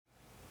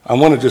I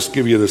want to just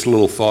give you this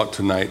little thought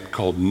tonight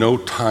called No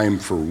Time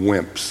for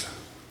Wimps.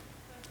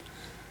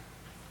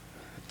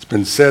 It's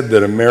been said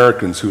that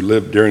Americans who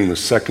lived during the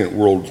Second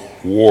World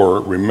War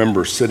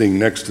remember sitting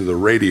next to the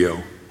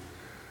radio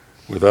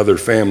with other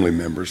family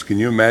members. Can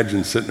you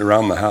imagine sitting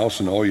around the house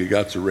and all you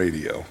got's a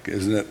radio?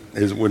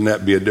 Wouldn't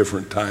that be a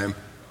different time?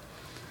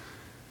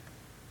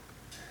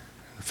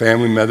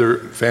 Family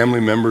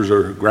members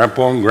are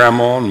grandpa and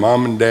grandma and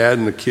mom and dad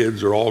and the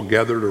kids are all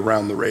gathered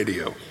around the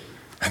radio.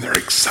 And they're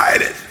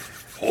excited.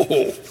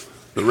 Oh,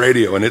 the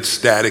radio, and it's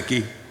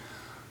staticky.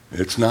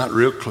 It's not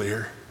real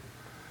clear,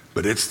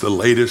 but it's the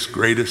latest,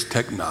 greatest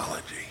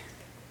technology.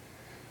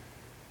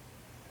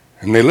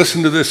 And they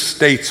listen to this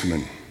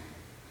statesman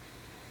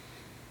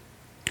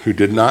who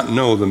did not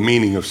know the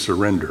meaning of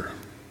surrender.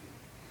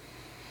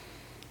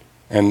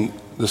 And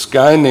this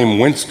guy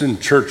named Winston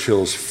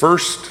Churchill's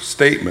first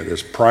statement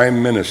as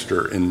prime minister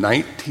in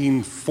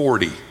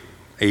 1940,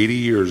 80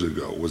 years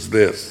ago, was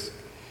this: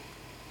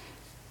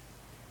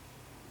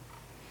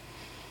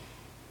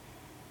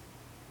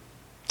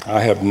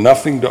 I have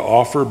nothing to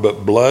offer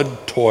but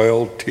blood,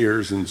 toil,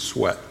 tears, and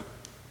sweat.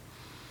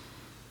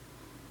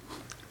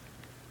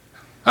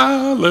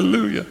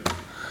 Hallelujah.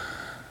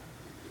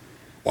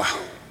 Wow.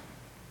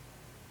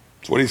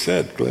 That's what he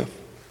said, Cliff.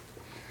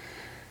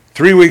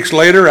 3 weeks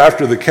later,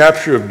 after the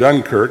capture of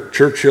Dunkirk,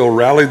 Churchill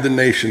rallied the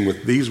nation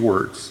with these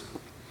words: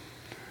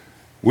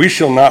 we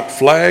shall not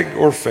flag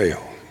or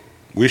fail.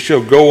 We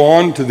shall go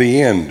on to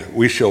the end.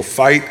 We shall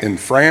fight in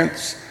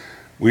France.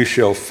 We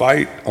shall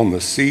fight on the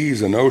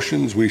seas and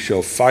oceans. We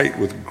shall fight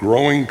with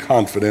growing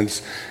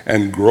confidence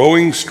and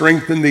growing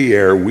strength in the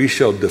air. We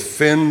shall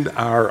defend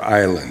our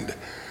island.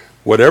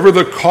 Whatever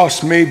the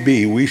cost may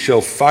be, we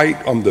shall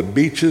fight on the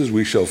beaches.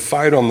 We shall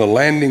fight on the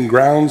landing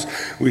grounds.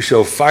 We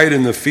shall fight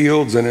in the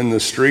fields and in the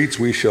streets.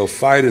 We shall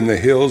fight in the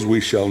hills. We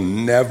shall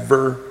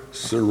never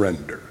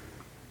surrender.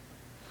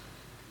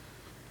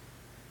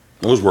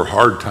 Those were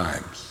hard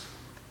times,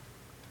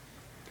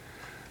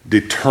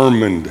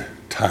 determined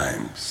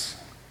times,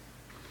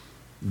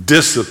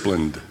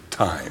 disciplined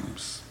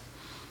times,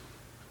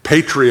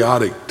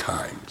 patriotic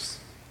times.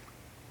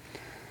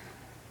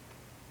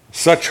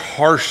 Such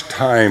harsh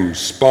times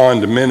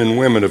spawned men and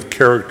women of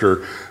character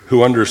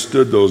who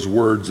understood those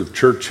words of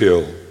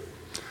Churchill,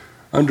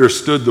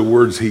 understood the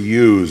words he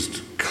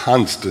used: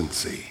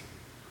 constancy,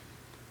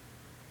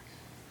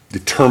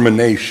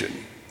 determination,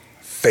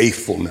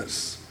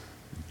 faithfulness,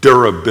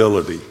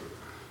 durability,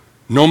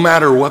 no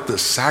matter what the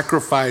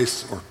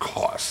sacrifice or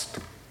cost.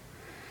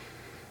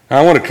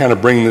 Now, I want to kind of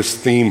bring this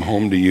theme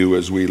home to you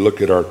as we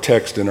look at our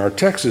text. And our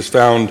text is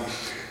found,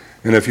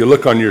 and if you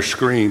look on your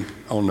screen,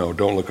 oh no,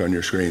 don't look on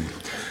your screen.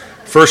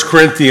 1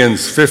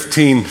 Corinthians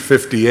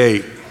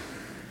 15:58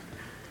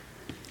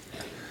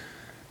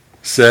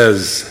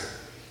 says,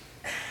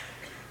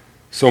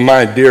 so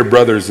my dear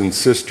brothers and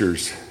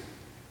sisters,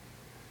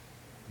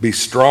 be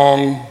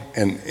strong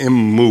and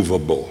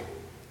immovable.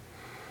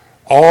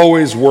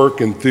 Always work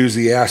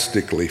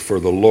enthusiastically for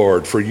the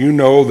Lord, for you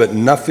know that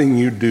nothing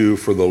you do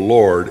for the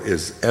Lord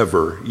is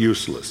ever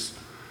useless.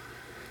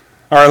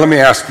 All right, let me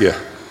ask you,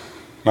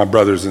 my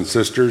brothers and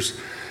sisters,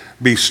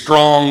 be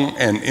strong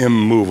and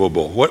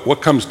immovable.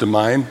 What comes to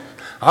mind?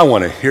 I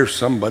want to hear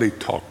somebody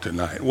talk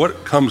tonight.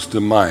 What comes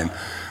to mind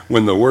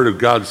when the Word of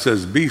God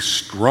says be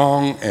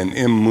strong and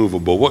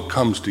immovable? What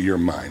comes to your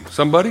mind?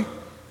 Somebody?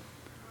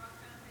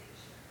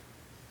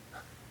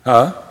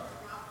 Huh?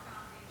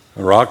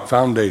 A rock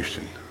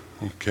foundation.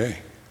 Okay.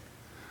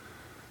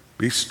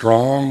 Be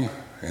strong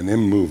and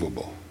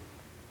immovable.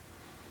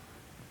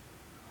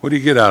 What do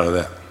you get out of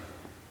that?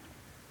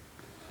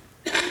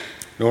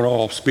 Don't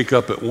all speak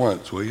up at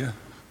once, will you?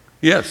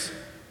 Yes?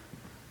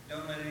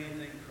 Don't let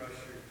anything crush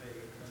your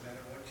faith, no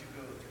matter what you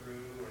go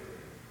through or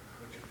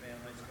what your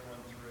family's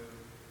going through.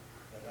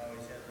 But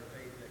always have the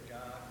faith that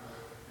God will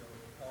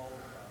fulfill all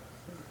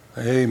the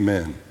promises.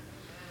 Amen.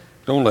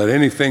 Don't let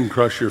anything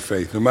crush your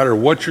faith, no matter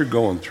what you're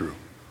going through.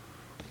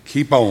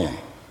 Keep on.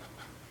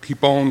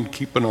 Keep on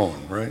keeping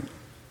on, right?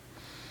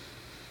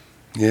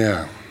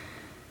 Yeah.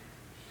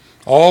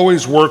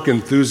 Always work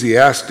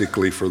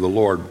enthusiastically for the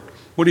Lord.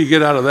 What do you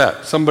get out of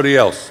that? Somebody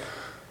else.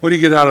 What do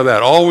you get out of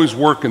that? Always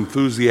work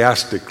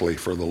enthusiastically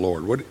for the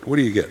Lord. What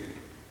do you get?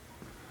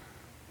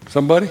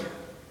 Somebody?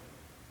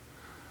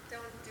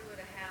 Don't do it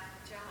a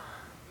half job.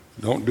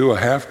 Don't do a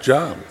half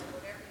job.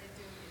 Whatever you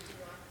do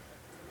on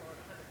the Lord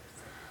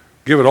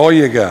 100%. Give it all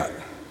you got.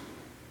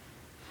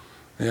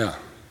 Yeah.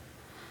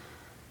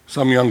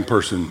 Some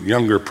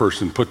younger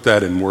person, put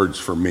that in words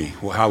for me.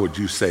 Well, how would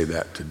you say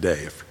that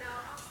today? No,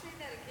 I'll say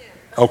that again.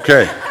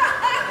 Okay.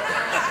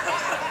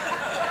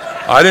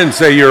 I didn't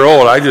say you're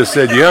old, I just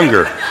said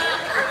younger.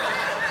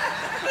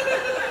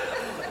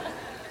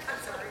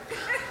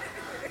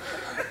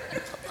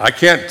 I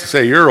can't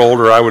say you're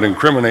older, I would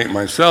incriminate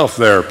myself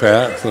there,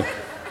 Pat. So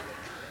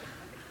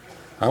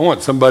I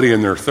want somebody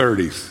in their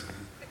 30s.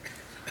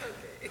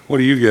 What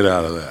do you get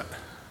out of that?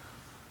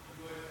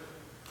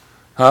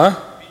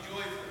 Huh?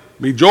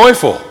 Be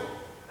joyful.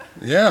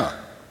 Yeah.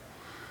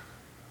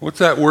 What's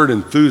that word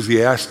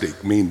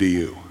enthusiastic mean to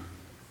you?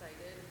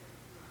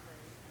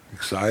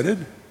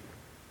 Excited?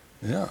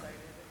 Yeah.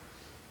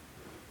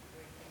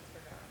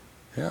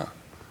 Yeah.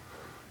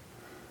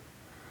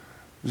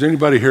 Is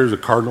anybody here a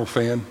Cardinal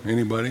fan?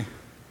 Anybody?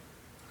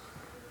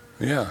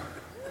 Yeah.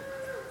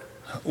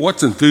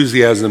 What's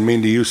enthusiasm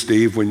mean to you,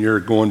 Steve, when you're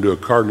going to a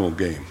Cardinal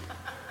game?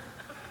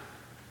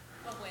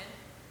 A win.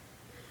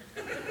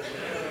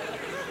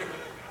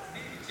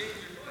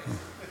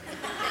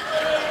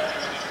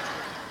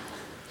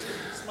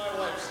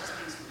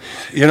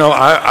 You know,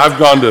 I've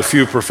gone to a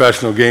few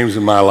professional games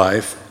in my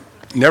life,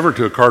 never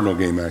to a Cardinal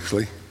game,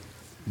 actually.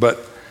 But,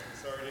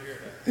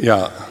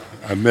 yeah,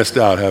 I missed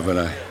out, haven't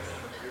I?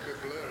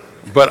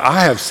 But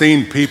I have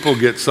seen people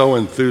get so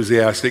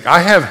enthusiastic. I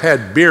have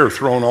had beer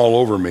thrown all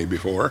over me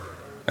before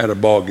at a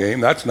ball game.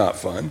 That's not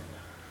fun.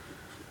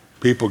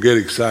 People get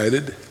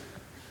excited.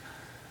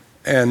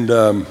 And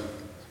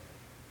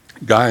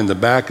guy in the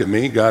back of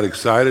me got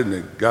excited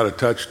and got a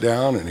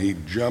touchdown, and he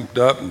jumped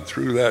up and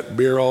threw that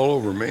beer all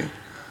over me.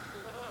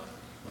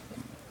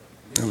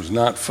 It was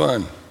not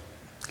fun.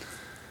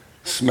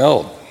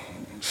 Smelled,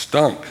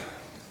 stunk.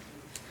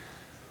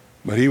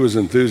 But he was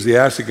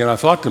enthusiastic, and I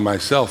thought to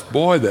myself,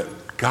 boy, that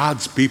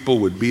God's people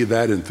would be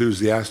that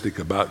enthusiastic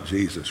about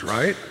Jesus,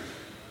 right?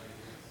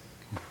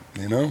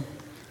 You know?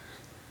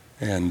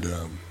 And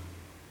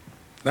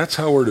that's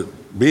how we're to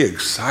be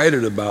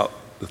excited about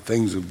the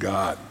things of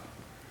God.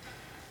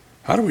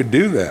 How do we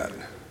do that?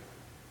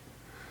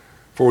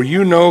 For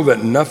you know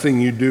that nothing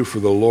you do for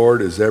the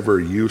Lord is ever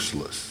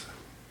useless.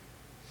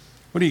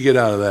 What do you get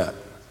out of that?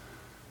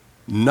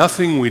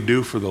 Nothing we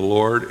do for the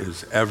Lord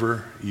is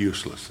ever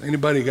useless.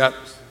 Anybody got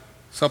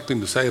something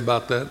to say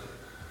about that?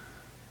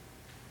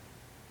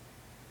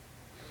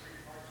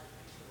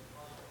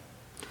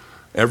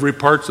 Every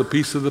part's a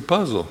piece of the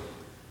puzzle.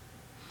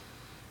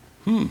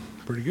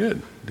 Pretty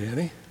good,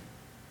 Danny.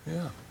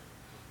 Yeah.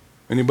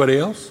 Anybody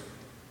else?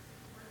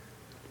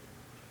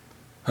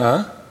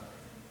 Huh?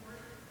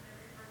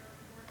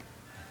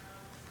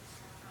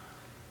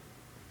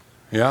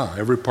 Yeah,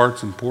 every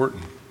part's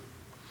important.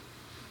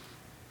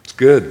 It's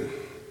good.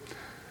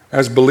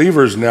 As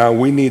believers now,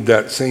 we need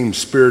that same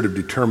spirit of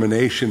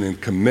determination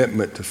and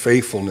commitment to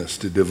faithfulness,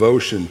 to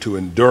devotion, to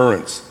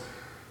endurance,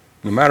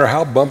 no matter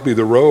how bumpy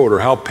the road or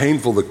how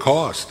painful the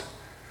cost.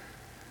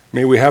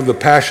 May we have the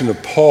passion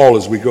of Paul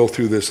as we go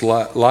through this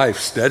life,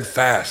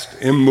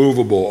 steadfast,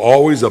 immovable,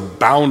 always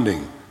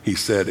abounding, he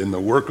said, in the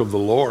work of the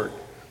Lord.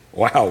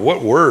 Wow,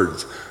 what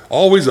words.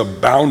 Always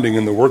abounding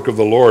in the work of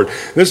the Lord.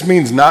 This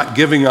means not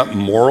giving up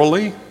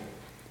morally,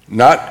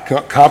 not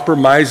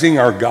compromising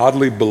our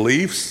godly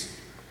beliefs,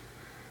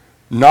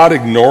 not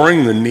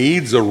ignoring the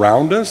needs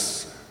around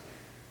us,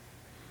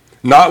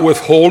 not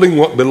withholding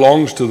what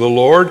belongs to the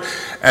Lord,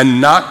 and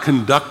not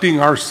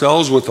conducting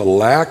ourselves with a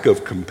lack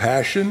of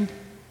compassion.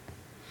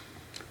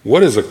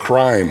 What is a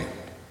crime?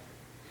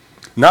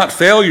 Not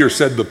failure,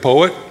 said the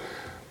poet.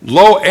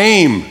 Low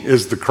aim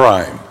is the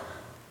crime.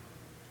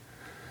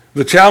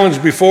 The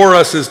challenge before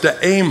us is to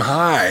aim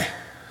high,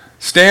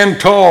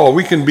 stand tall.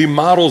 We can be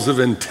models of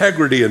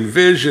integrity and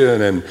vision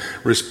and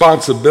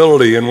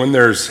responsibility. And when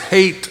there's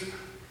hate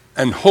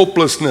and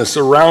hopelessness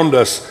around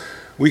us,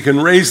 we can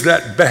raise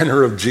that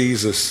banner of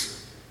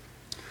Jesus.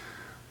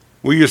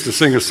 We used to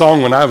sing a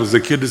song when I was a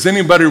kid. Does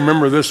anybody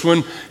remember this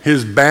one?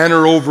 His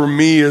banner over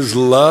me is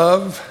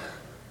love.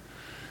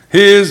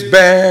 His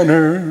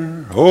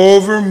banner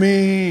over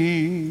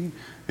me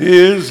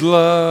is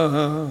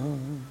love.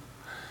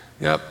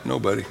 Yep,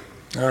 nobody.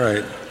 All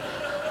right.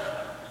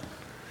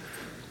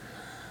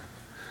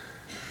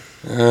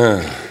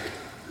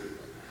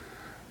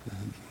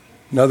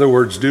 In other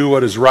words, do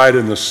what is right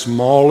in the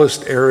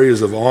smallest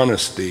areas of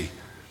honesty.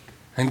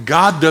 And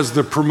God does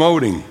the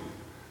promoting.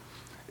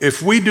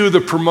 If we do the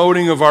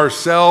promoting of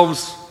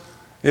ourselves,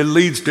 it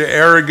leads to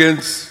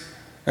arrogance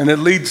and it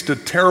leads to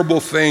terrible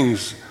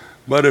things.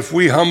 But if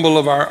we humble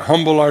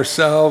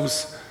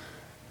ourselves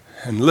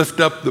and lift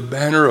up the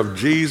banner of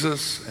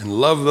Jesus and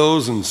love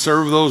those and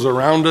serve those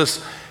around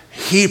us,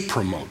 He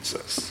promotes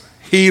us.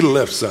 He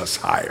lifts us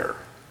higher.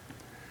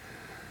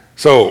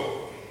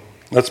 So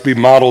let's be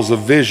models of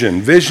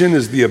vision. Vision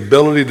is the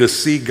ability to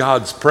see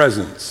God's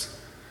presence.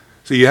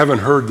 So you haven't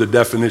heard the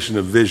definition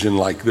of vision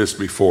like this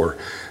before.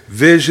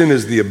 Vision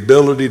is the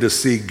ability to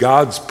see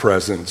God's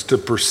presence, to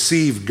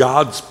perceive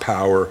God's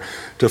power,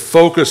 to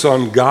focus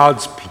on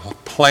God's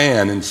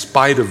plan in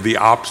spite of the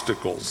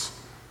obstacles.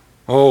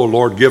 Oh,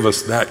 Lord, give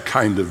us that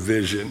kind of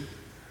vision.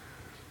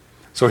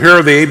 So here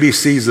are the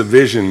ABCs of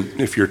vision,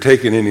 if you're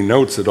taking any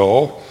notes at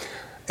all.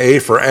 A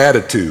for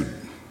attitude.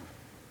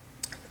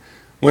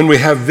 When we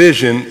have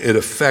vision, it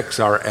affects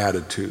our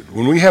attitude.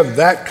 When we have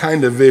that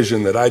kind of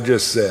vision that I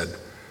just said,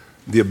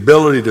 the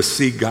ability to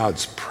see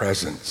God's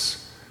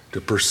presence,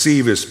 to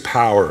perceive His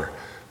power,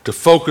 to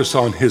focus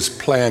on His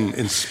plan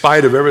in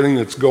spite of everything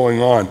that's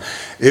going on,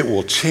 it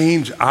will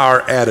change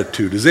our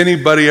attitude. Does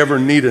anybody ever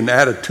need an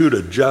attitude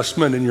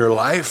adjustment in your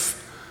life?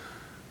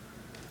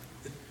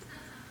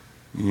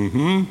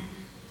 When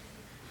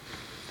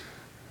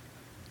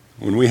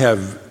we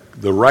have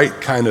the right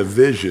kind of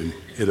vision,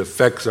 it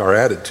affects our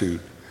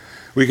attitude.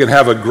 We can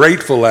have a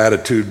grateful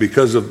attitude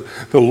because of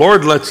the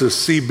Lord lets us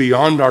see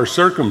beyond our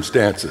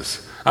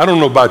circumstances. I don't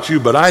know about you,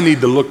 but I need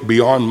to look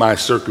beyond my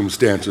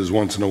circumstances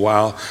once in a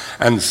while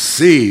and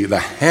see the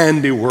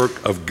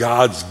handiwork of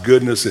God's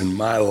goodness in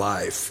my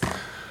life.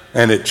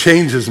 And it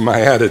changes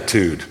my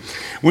attitude.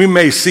 We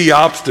may see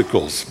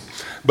obstacles,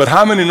 but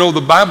how many know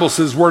the Bible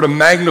says we're to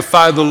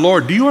magnify the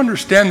Lord? Do you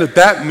understand that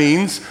that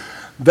means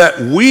that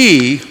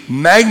we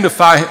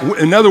magnify,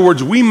 in other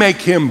words, we make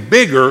him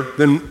bigger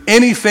than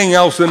anything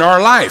else in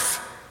our life?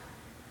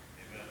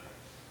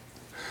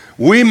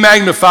 We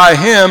magnify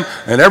him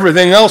and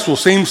everything else will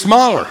seem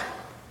smaller.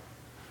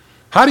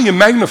 How do you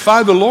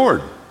magnify the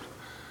Lord?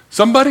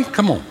 Somebody?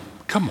 Come on,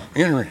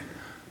 enter in.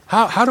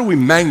 How do we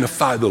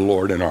magnify the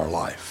Lord in our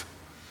life?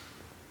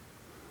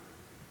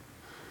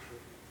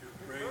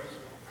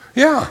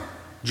 Yeah,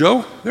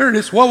 Joe, there it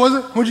is. What was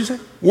it? What'd you say?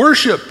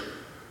 Worship.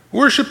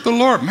 Worship the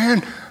Lord.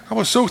 Man, I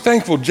was so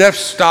thankful Jeff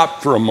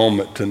stopped for a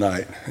moment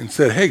tonight and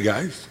said, hey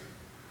guys,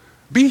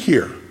 be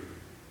here.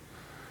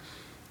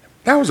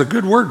 That was a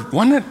good word,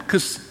 wasn't it?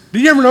 Because do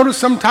you ever notice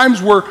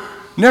sometimes we're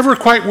never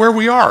quite where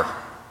we are,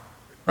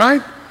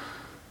 right?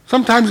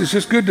 Sometimes it's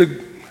just good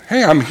to,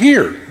 hey, I'm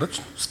here. Let's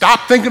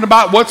stop thinking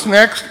about what's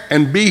next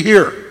and be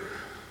here,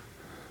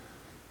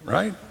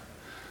 right?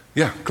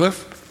 Yeah,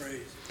 Cliff?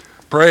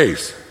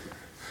 Praise.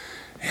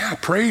 Yeah,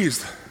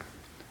 praise.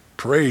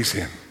 Praise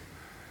him.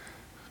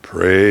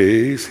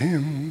 Praise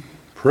him.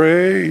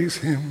 Praise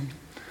him.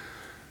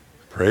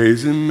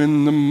 Praise him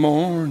in the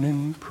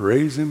morning.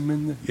 Praise him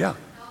in the, yeah.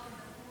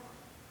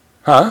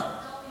 Huh?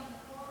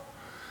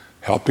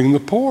 Helping the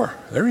poor.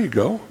 There you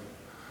go.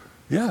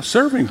 Yeah,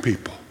 serving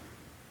people.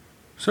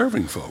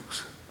 Serving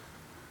folks.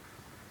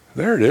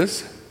 There it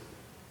is.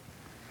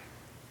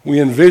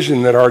 We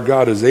envision that our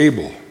God is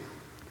able.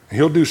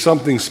 He'll do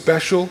something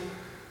special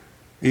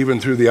even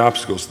through the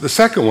obstacles. The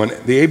second one,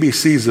 the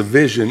ABCs of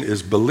vision,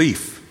 is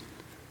belief.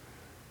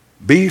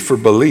 B for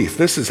belief.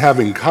 This is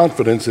having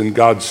confidence in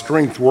God's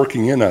strength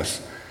working in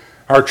us.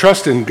 Our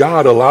trust in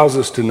God allows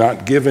us to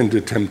not give in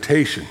to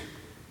temptation,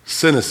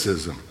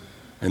 cynicism,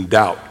 and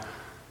doubt.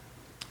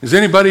 Has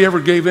anybody ever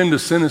gave in to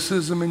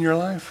cynicism in your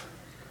life?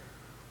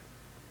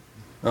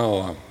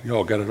 Oh, you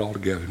all got it all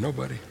together.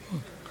 Nobody.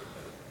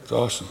 It's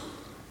awesome.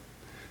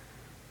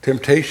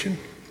 Temptation.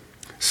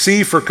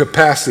 C for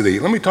capacity.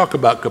 Let me talk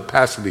about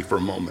capacity for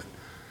a moment.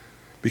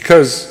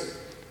 Because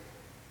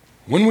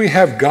when we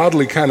have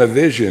godly kind of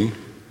vision,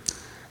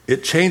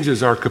 it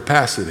changes our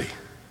capacity.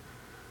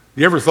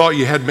 You ever thought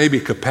you had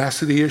maybe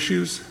capacity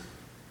issues?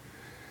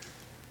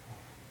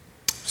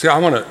 See, I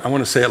want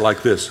to say it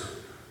like this.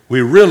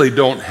 We really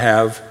don't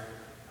have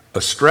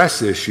a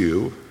stress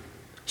issue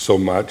so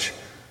much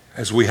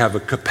as we have a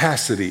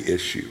capacity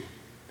issue.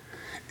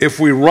 If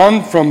we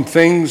run from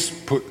things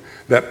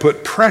that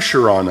put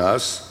pressure on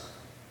us,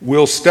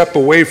 we'll step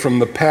away from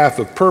the path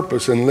of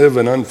purpose and live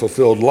an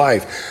unfulfilled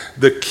life.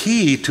 The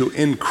key to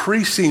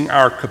increasing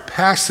our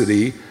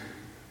capacity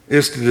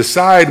is to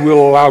decide we'll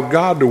allow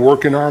God to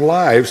work in our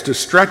lives to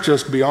stretch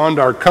us beyond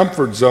our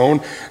comfort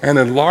zone and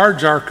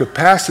enlarge our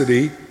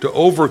capacity to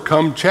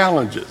overcome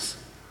challenges.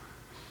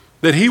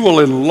 That he will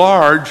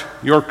enlarge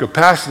your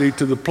capacity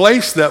to the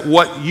place that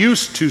what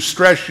used to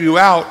stress you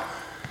out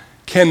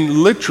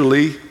can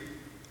literally,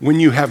 when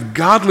you have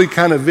godly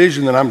kind of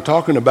vision that I'm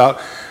talking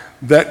about,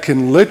 that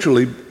can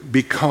literally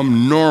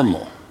become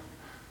normal.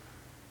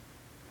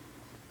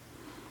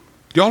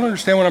 Do y'all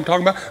understand what I'm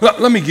talking about?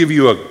 Let me give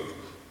you a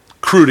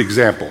crude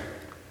example.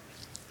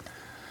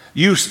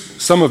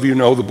 Some of you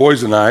know the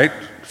boys and I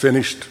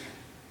finished,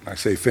 I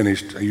say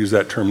finished, I use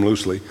that term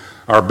loosely,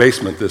 our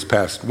basement this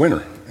past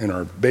winter in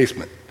our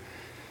basement.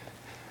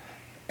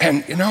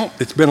 And you know,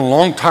 it's been a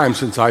long time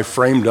since I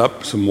framed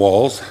up some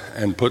walls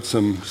and put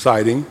some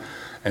siding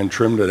and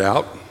trimmed it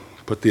out,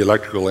 put the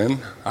electrical in.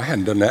 I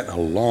hadn't done that in a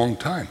long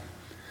time.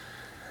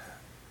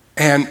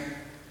 And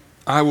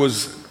I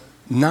was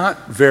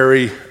not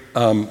very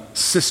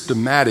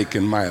systematic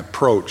in my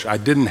approach. I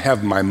didn't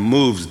have my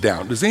moves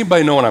down. Does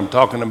anybody know what I'm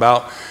talking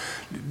about?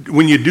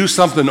 When you do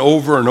something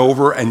over and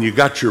over and you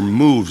got your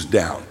moves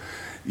down,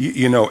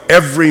 you know,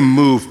 every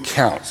move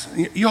counts.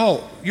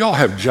 Y'all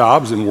have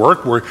jobs and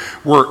work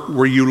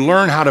where you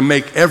learn how to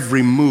make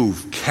every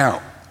move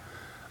count.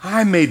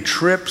 I made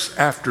trips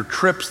after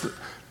trips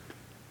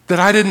that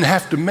I didn't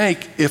have to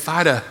make if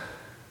I'd have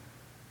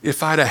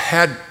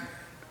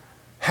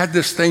had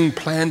this thing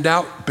planned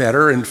out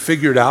better and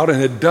figured out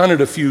and had done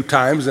it a few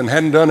times and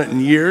hadn't done it in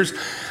years.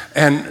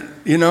 And,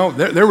 you know,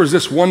 there was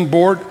this one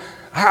board,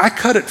 I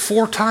cut it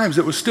 4 times.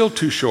 It was still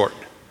too short.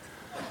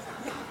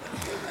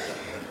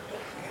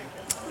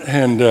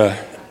 And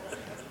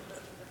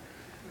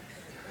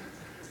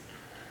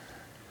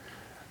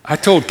I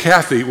told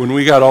Kathy when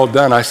we got all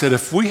done, I said,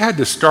 if we had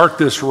to start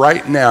this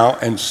right now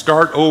and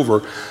start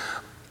over,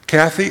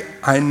 Kathy,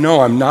 I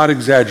know I'm not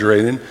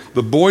exaggerating.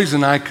 The boys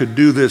and I could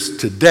do this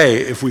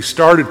today if we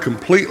started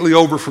completely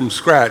over from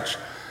scratch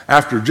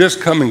after just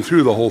coming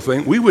through the whole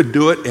thing. We would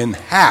do it in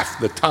half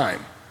the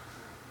time.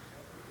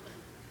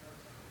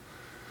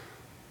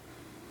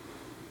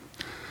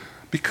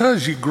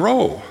 Because you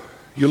grow,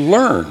 you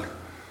learn,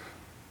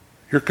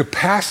 your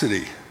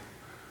capacity.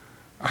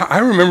 I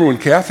remember when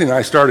Kathy and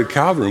I started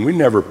Calvary, and we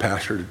never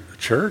pastored a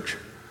church.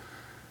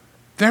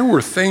 There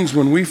were things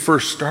when we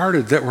first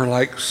started that were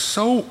like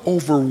so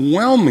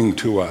overwhelming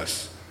to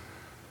us.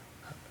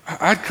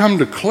 I'd come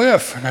to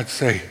Cliff and I'd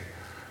say,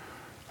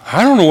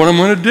 I don't know what I'm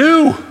going to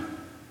do.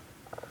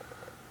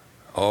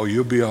 Oh,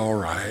 you'll be all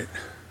right.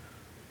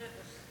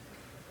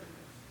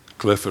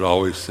 Cliff would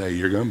always say,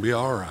 you're going to be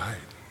all right.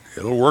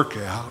 It'll work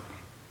out.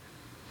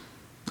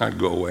 I'd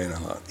go away and I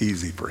thought,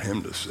 easy for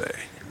him to say.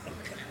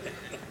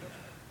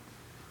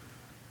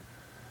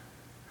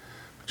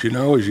 But you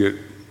know, as you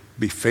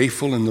be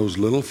faithful in those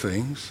little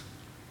things,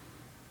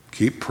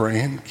 keep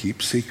praying,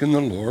 keep seeking the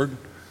Lord,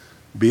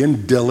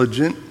 being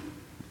diligent,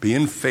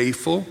 being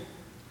faithful,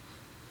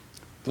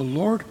 the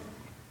Lord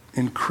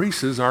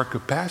increases our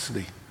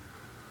capacity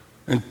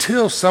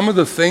until some of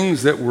the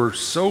things that were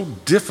so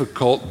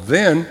difficult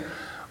then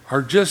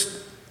are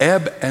just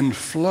ebb and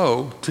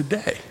flow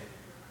today.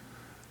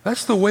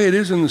 That's the way it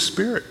is in the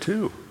Spirit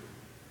too.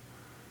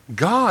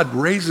 God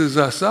raises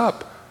us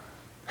up.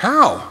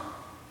 How?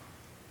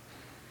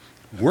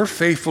 We're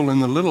faithful in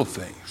the little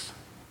things.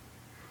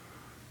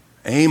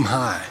 Aim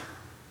high.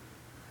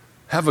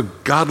 Have a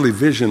godly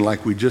vision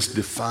like we just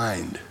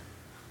defined.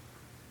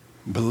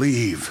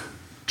 Believe.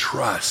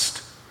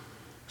 Trust.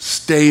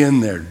 Stay in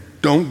there.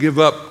 Don't give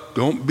up.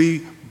 Don't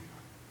be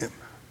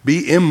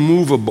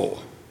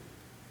immovable.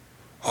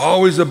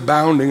 Always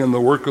abounding in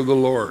the work of the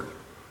Lord.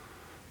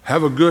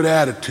 Have a good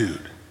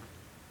attitude.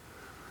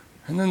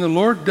 And then the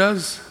Lord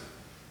does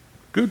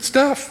good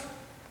stuff.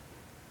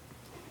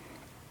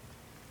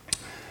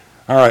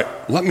 All right,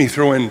 let me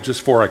throw in,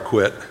 just before I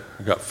quit,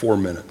 I got 4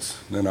 minutes.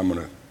 Then I'm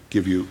going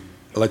to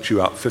let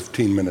you out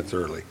 15 minutes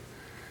early.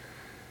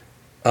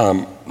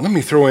 Let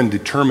me throw in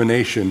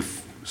determination.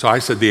 So I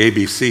said the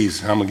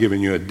ABCs, I'm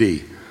giving you a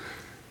D.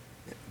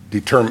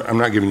 I'm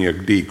not giving you a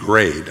D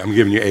grade. I'm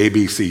giving you A,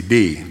 B, C,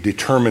 D.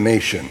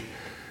 Determination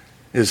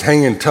is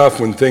hanging tough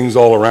when things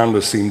all around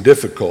us seem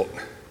difficult.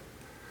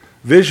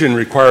 Vision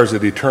requires a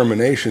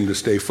determination to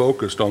stay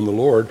focused on the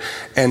Lord.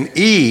 And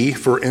E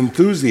for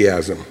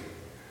enthusiasm.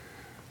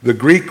 The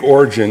Greek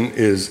origin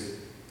is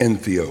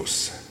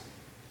entheos.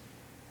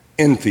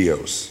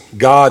 Entheos,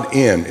 God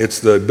in. It's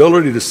the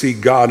ability to see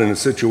God in a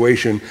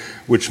situation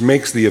which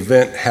makes the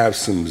event have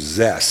some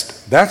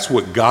zest. That's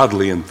what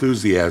godly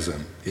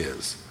enthusiasm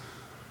is.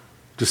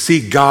 To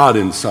see God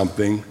in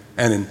something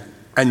and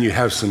you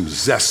have some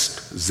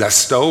zest.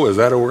 Zesto, is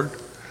that a word?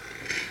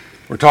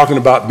 We're talking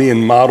about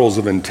being models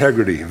of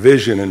integrity,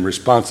 vision, and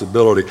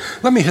responsibility.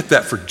 Let me hit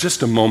that for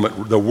just a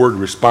moment, the word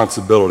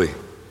responsibility.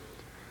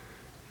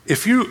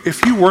 If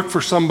you work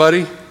for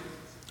somebody,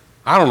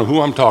 I don't know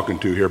who I'm talking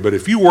to here, but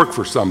if you work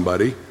for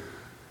somebody,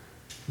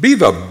 be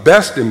the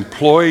best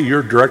employee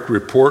your direct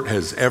report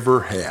has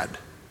ever had.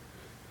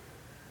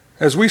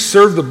 As we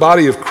serve the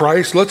body of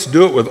Christ, let's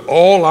do it with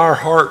all our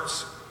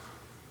hearts.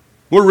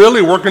 We're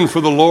really working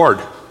for the Lord.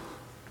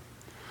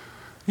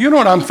 You know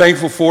what I'm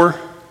thankful for?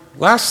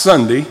 Last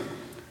Sunday,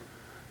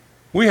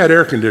 we had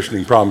air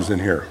conditioning problems in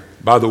here.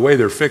 By the way,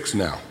 they're fixed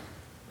now.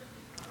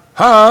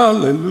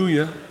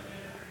 Hallelujah.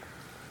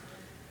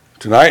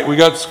 Tonight we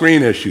got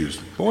screen issues.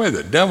 Boy,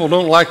 the devil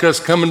don't like us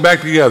coming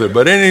back together,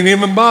 but it ain't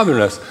even bothering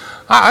us.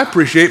 I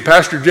appreciate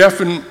Pastor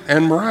Jeff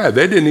and Mariah.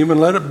 They didn't even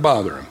let it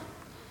bother them.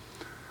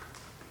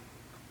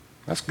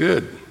 That's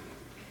good.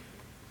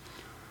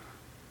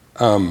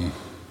 You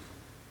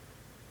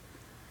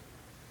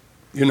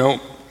know,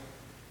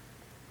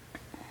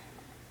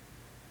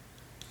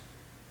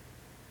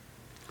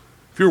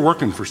 if you're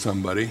working for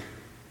somebody,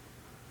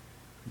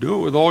 do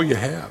it with all you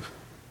have.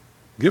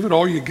 Give it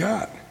all you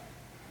got.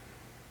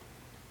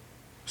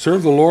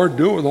 Serve the Lord,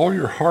 do it with all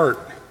your heart.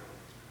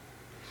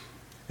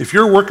 If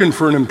you're working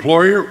for an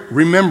employer,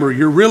 remember,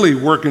 you're really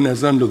working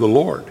as unto the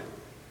Lord.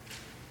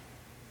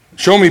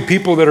 Show me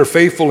people that are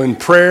faithful in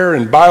prayer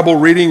and Bible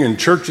reading and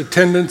church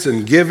attendance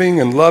and giving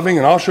and loving,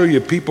 and I'll show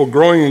you people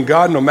growing in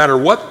God no matter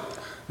what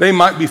they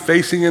might be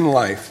facing in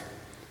life.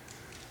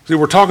 See,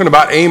 we're talking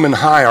about aiming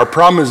high. Our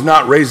problem is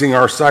not raising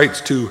our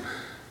sights too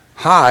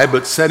high,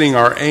 but setting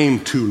our aim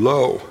too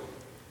low.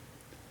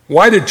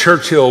 Why did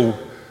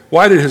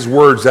his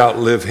words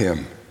outlive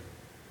him?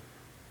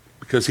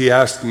 Because he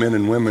asked men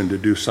and women to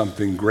do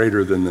something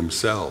greater than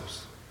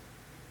themselves.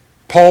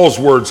 Paul's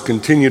words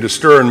continue to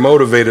stir and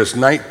motivate us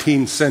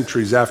 19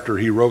 centuries after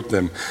he wrote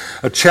them.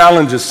 A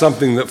challenge is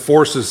something that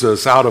forces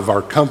us out of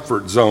our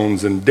comfort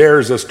zones and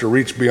dares us to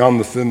reach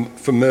beyond the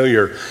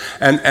familiar.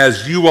 And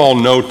as you all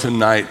know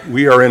tonight,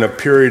 we are in a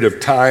period of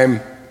time.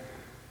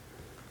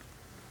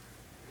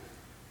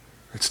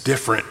 It's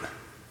different.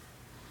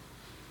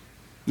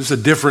 This is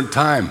a different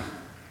time.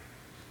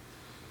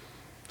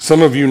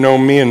 Some of you know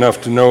me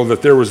enough to know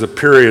that there was a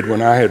period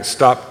when I had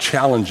stopped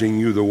challenging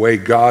you the way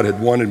God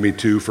had wanted me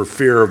to for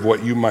fear of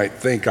what you might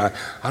think. I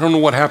don't know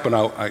what happened.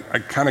 I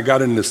kind of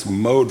got in this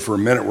mode for a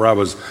minute where I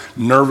was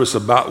nervous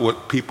about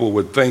what people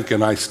would think,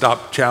 and I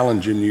stopped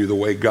challenging you the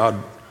way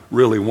God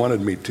really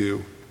wanted me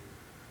to.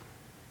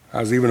 I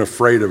was even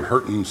afraid of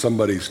hurting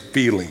somebody's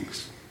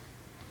feelings.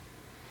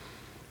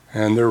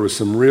 And there was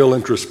some real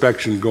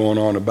introspection going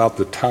on about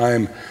the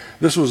time.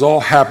 This was all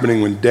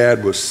happening when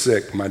Dad was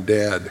sick, my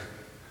dad.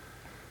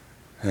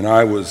 And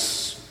I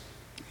was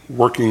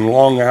working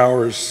long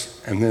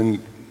hours and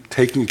then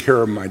taking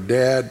care of my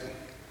dad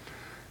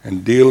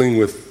and dealing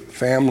with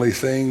family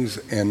things,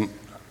 and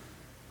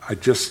I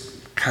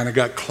just kind of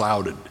got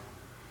clouded.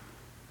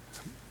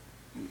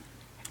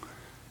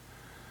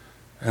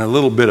 And a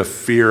little bit of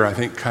fear, I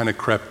think, kind of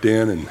crept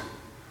in, and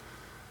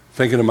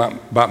thinking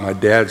about my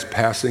dad's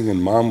passing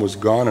and Mom was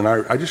gone, and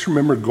I just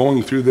remember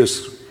going through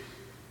this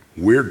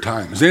weird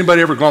time. Has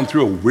anybody ever gone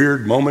through a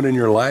weird moment in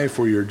your life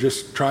where you're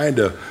just trying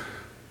to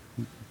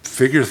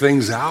figure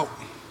things out?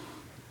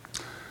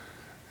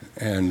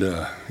 And,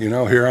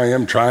 here I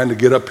am trying to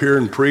get up here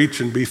and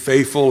preach and be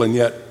faithful, and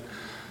yet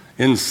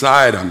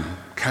inside I'm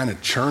kind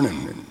of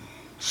churning and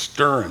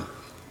stirring.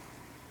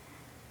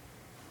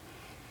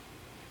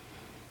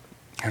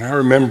 And I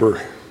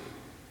remember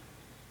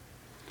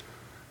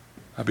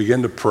I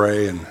began to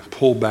pray and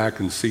pull back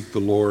and seek the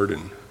Lord,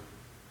 and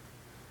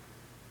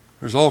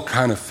there's all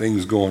kind of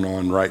things going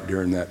on right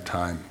during that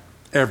time.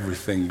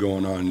 Everything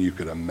going on you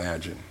could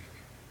imagine.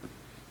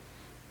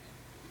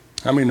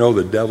 How many know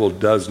the devil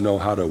does know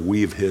how to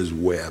weave his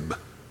web?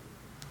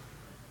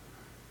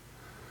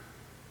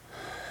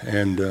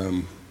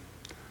 And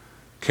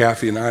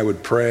Kathy and I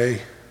would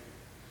pray.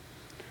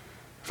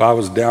 If I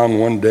was down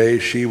one day,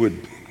 she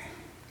would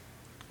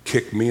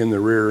kick me in the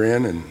rear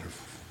end, and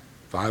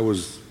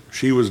if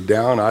she was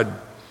down, I'd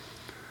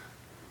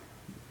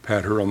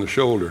pat her on the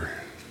shoulder.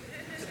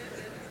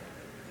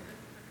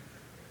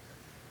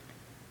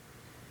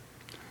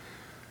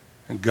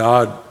 And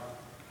God,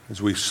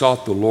 as we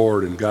sought the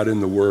Lord and got in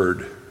the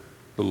Word,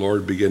 the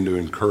Lord began to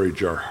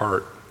encourage our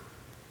heart.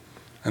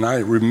 And I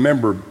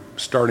remember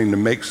starting to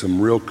make some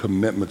real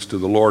commitments to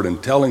the Lord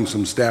and telling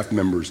some staff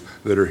members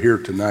that are here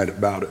tonight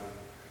about it.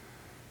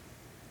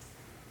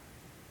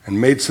 And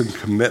made some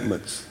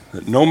commitments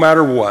that no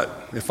matter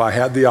what, if I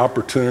had the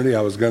opportunity,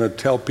 I was going to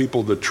tell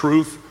people the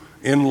truth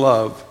in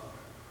love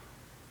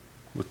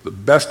with the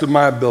best of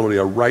my ability,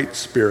 a right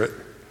spirit,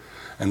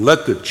 and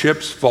let the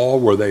chips fall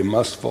where they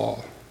must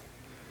fall.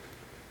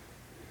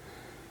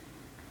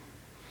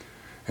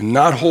 And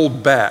not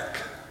hold back.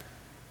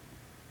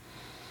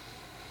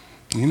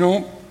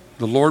 The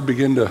Lord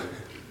began to,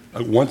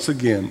 once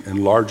again,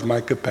 enlarge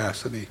my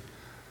capacity.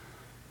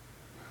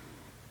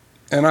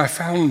 And I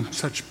found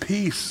such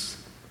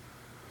peace.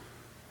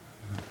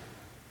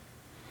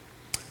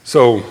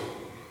 So,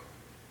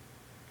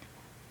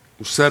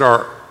 we'll set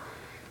our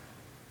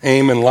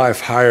aim in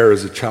life higher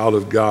as a child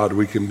of God.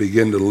 We can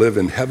begin to live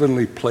in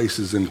heavenly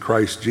places in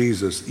Christ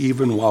Jesus,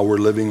 even while we're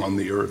living on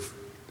the earth.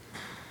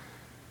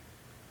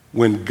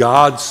 When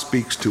God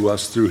speaks to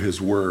us through his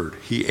word,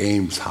 he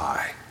aims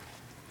high.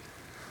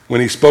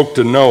 When he spoke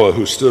to Noah,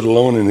 who stood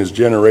alone in his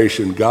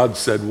generation, God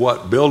said,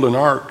 what? Build an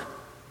ark.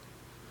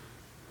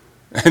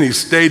 And he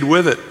stayed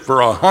with it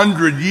for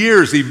 100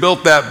 years. He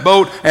built that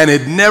boat, and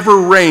it never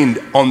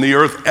rained on the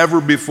earth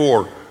ever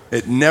before.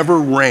 It never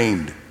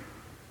rained.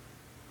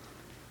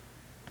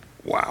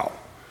 Wow.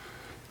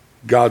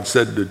 God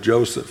said to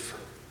Joseph,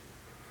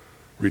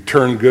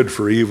 return good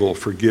for evil,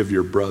 forgive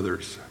your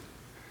brothers.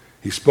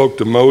 He spoke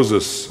to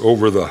Moses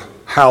over the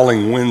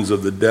howling winds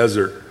of the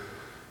desert,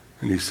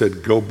 and he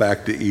said, go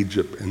back to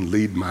Egypt and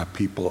lead my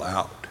people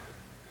out.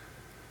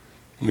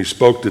 When he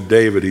spoke to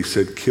David, he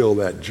said, kill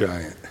that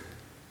giant.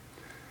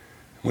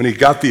 When he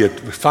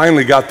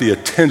finally got the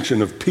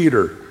attention of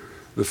Peter,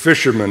 the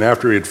fisherman,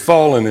 after he had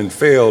fallen and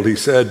failed, he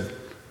said,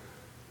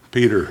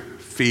 Peter,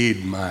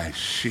 feed my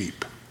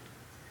sheep.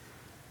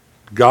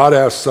 God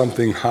has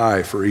something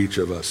high for each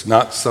of us,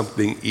 not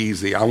something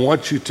easy. I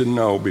want you to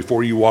know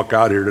before you walk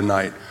out here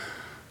tonight,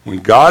 when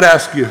God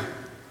asks you,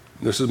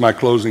 this is my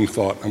closing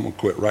thought, I'm going to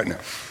quit right now.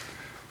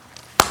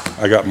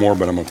 I got more,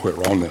 but I'm going to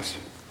quit on this.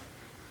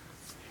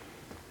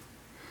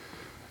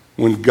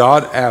 When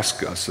God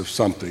asks us of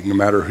something, no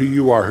matter who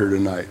you are here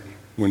tonight,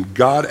 when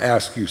God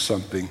asks you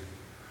something,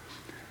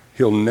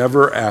 he'll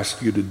never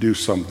ask you to do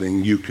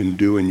something you can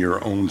do in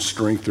your own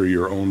strength or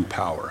your own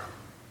power.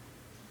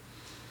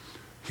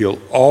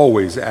 He'll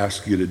always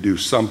ask you to do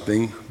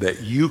something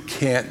that you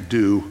can't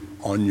do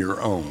on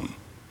your own.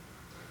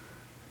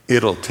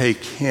 It'll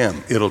take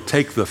him. It'll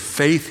take the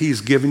faith he's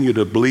given you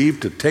to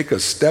believe, to take a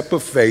step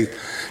of faith,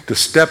 to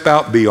step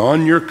out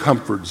beyond your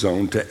comfort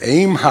zone, to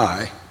aim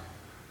high,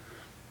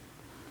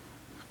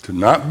 to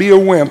not be a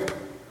wimp.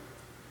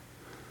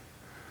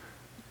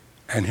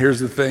 And here's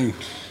the thing.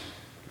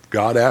 If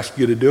God asks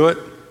you to do it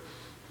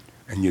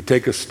and you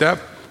take a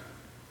step,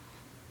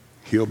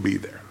 he'll be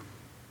there.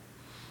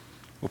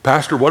 Well,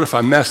 Pastor, what if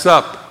I mess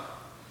up?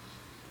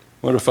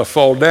 What if I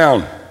fall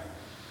down?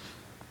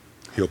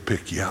 He'll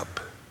pick you up.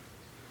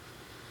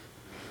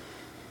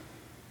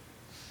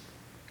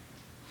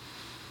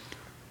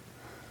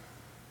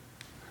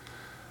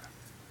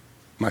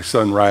 My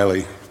son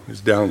Riley is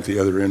down at the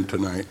other end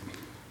tonight.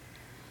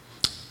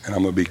 And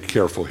I'm going to be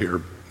careful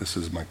here. This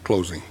is my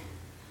closing.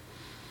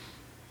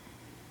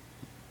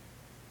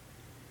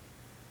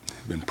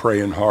 been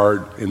praying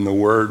hard in the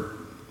Word,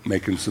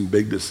 making some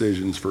big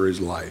decisions for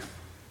his life.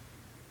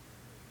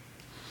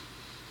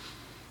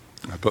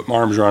 I put my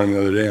arms around him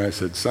the other day and I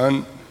said,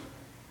 son,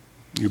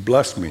 you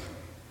blessed me.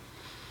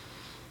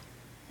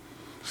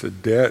 I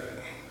said, Dad,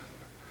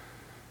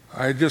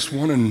 I just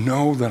want to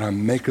know that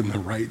I'm making the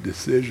right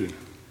decision.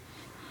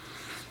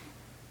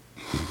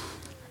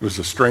 It was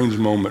a strange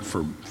moment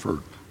for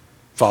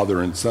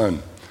father and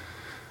son,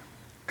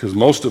 because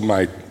most of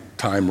my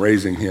time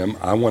raising him,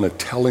 I want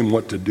to tell him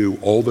what to do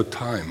all the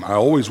time. I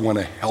always want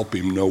to help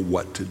him know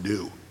what to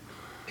do.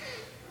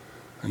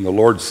 And the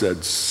Lord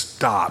said,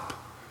 stop.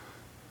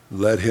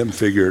 Let him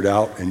figure it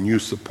out, and you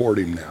support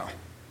him now.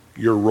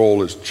 Your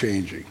role is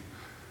changing.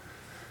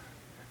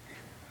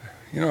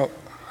 You know,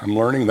 I'm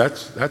learning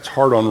that's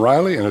hard on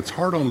Riley, and it's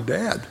hard on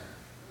Dad.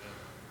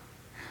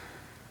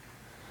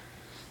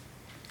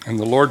 And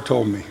the Lord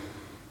told me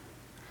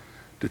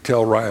to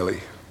tell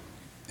Riley,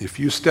 if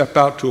you step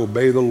out to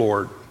obey the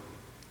Lord,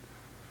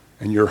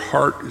 and your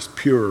heart is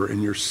pure,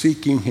 and you're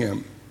seeking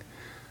him,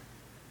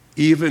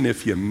 even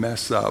if you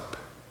mess up,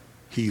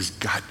 he's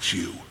got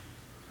you.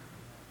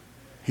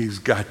 He's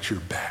got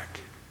your back.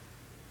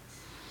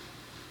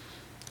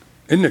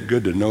 Isn't it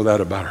good to know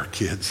that about our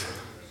kids?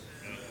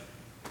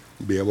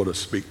 Be able to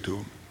speak to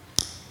them.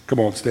 Come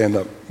on, stand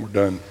up. We're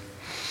done.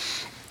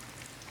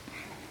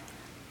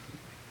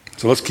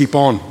 So let's keep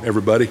on,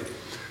 everybody.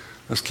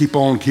 Let's keep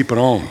on keeping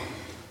on.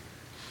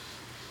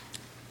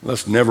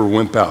 Let's never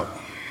wimp out.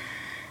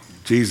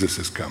 Jesus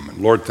is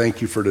coming. Lord,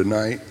 thank you for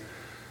tonight.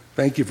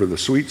 Thank you for the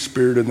sweet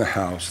spirit in the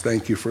house.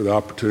 Thank you for the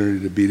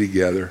opportunity to be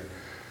together.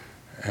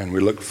 And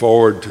we look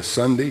forward to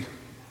Sunday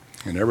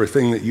and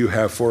everything that you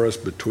have for us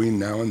between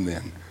now and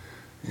then.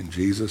 In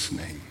Jesus'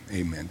 name,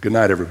 amen. Good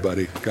night,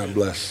 everybody. God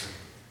bless.